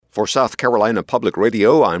For South Carolina Public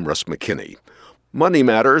Radio, I'm Russ McKinney. Money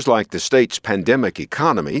matters like the state's pandemic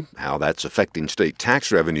economy, how that's affecting state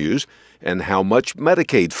tax revenues, and how much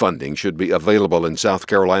Medicaid funding should be available in South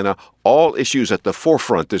Carolina, all issues at the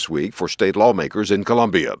forefront this week for state lawmakers in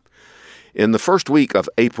Columbia. In the first week of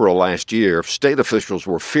April last year, state officials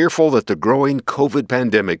were fearful that the growing COVID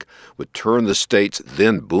pandemic would turn the state's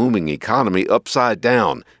then booming economy upside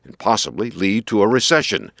down and possibly lead to a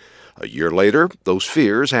recession. A year later, those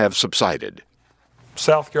fears have subsided.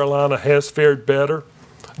 South Carolina has fared better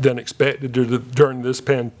than expected during this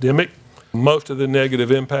pandemic. Most of the negative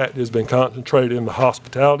impact has been concentrated in the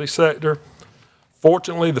hospitality sector.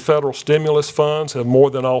 Fortunately, the federal stimulus funds have more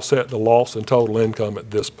than offset the loss in total income at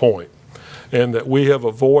this point, and that we have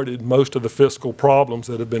avoided most of the fiscal problems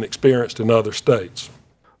that have been experienced in other states.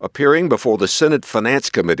 Appearing before the Senate Finance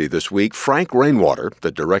Committee this week, Frank Rainwater, the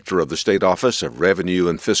director of the State Office of Revenue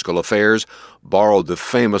and Fiscal Affairs, borrowed the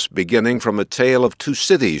famous beginning from A Tale of Two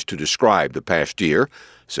Cities to describe the past year,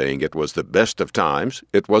 saying it was the best of times,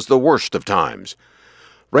 it was the worst of times.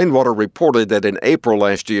 Rainwater reported that in April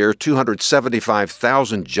last year,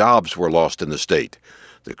 275,000 jobs were lost in the state.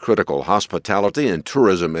 The critical hospitality and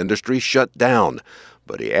tourism industry shut down,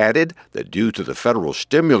 but he added that due to the federal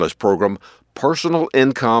stimulus program, personal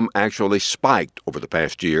income actually spiked over the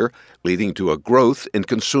past year, leading to a growth in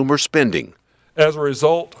consumer spending. As a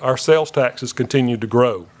result, our sales taxes continued to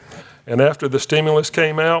grow. And after the stimulus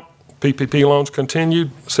came out, PPP loans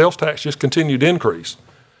continued, sales tax just continued to increase.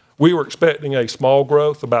 We were expecting a small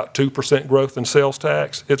growth, about 2% growth in sales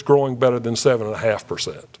tax. It's growing better than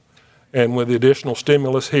 7.5%. And with the additional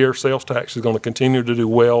stimulus here, sales tax is going to continue to do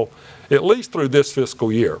well, at least through this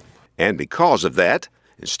fiscal year. And because of that,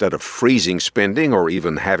 instead of freezing spending or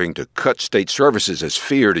even having to cut state services as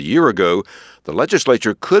feared a year ago, the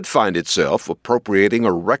legislature could find itself appropriating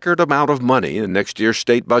a record amount of money in next year's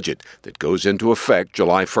state budget that goes into effect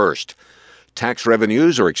July 1st. Tax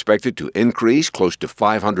revenues are expected to increase close to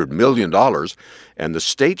 $500 million, and the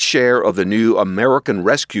state's share of the new American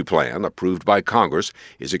Rescue Plan approved by Congress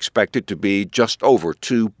is expected to be just over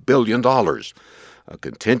 $2 billion. A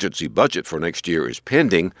contingency budget for next year is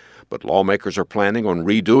pending, but lawmakers are planning on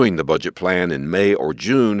redoing the budget plan in May or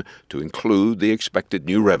June to include the expected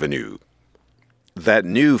new revenue. That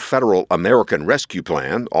new federal American Rescue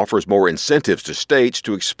Plan offers more incentives to states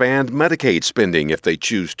to expand Medicaid spending if they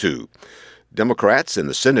choose to. Democrats in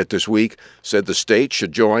the Senate this week said the state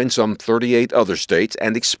should join some 38 other states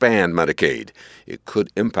and expand Medicaid. It could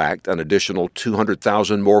impact an additional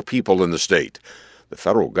 200,000 more people in the state. The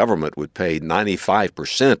federal government would pay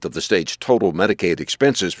 95% of the state's total Medicaid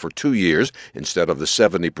expenses for 2 years instead of the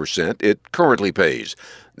 70% it currently pays.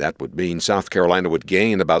 That would mean South Carolina would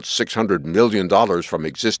gain about $600 million from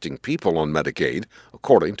existing people on Medicaid,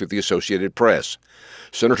 according to the Associated Press.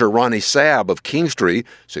 Senator Ronnie Sabb of Kingstree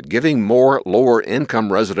said giving more lower-income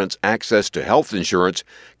residents access to health insurance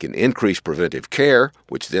can increase preventive care,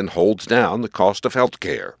 which then holds down the cost of health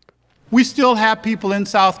care. We still have people in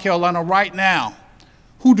South Carolina right now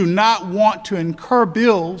who do not want to incur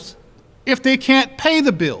bills if they can't pay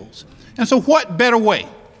the bills. And so what better way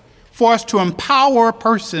for us to empower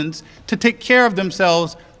persons to take care of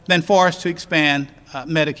themselves than for us to expand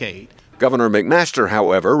Medicaid? Governor McMaster,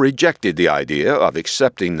 however, rejected the idea of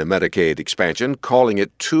accepting the Medicaid expansion, calling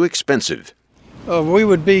it too expensive. We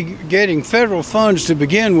would be getting federal funds to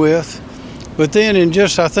begin with, but then in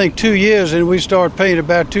just, I think, 2 years, and we start paying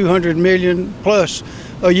about $200 million plus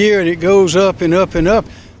a year, and it goes up and up and up.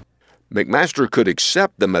 McMaster could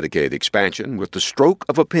accept the Medicaid expansion with the stroke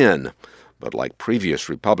of a pen, but like previous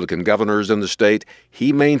Republican governors in the state,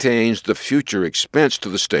 he maintains the future expense to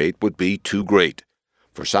the state would be too great.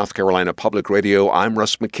 For South Carolina Public Radio, I'm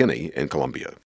Russ McKinney in Columbia.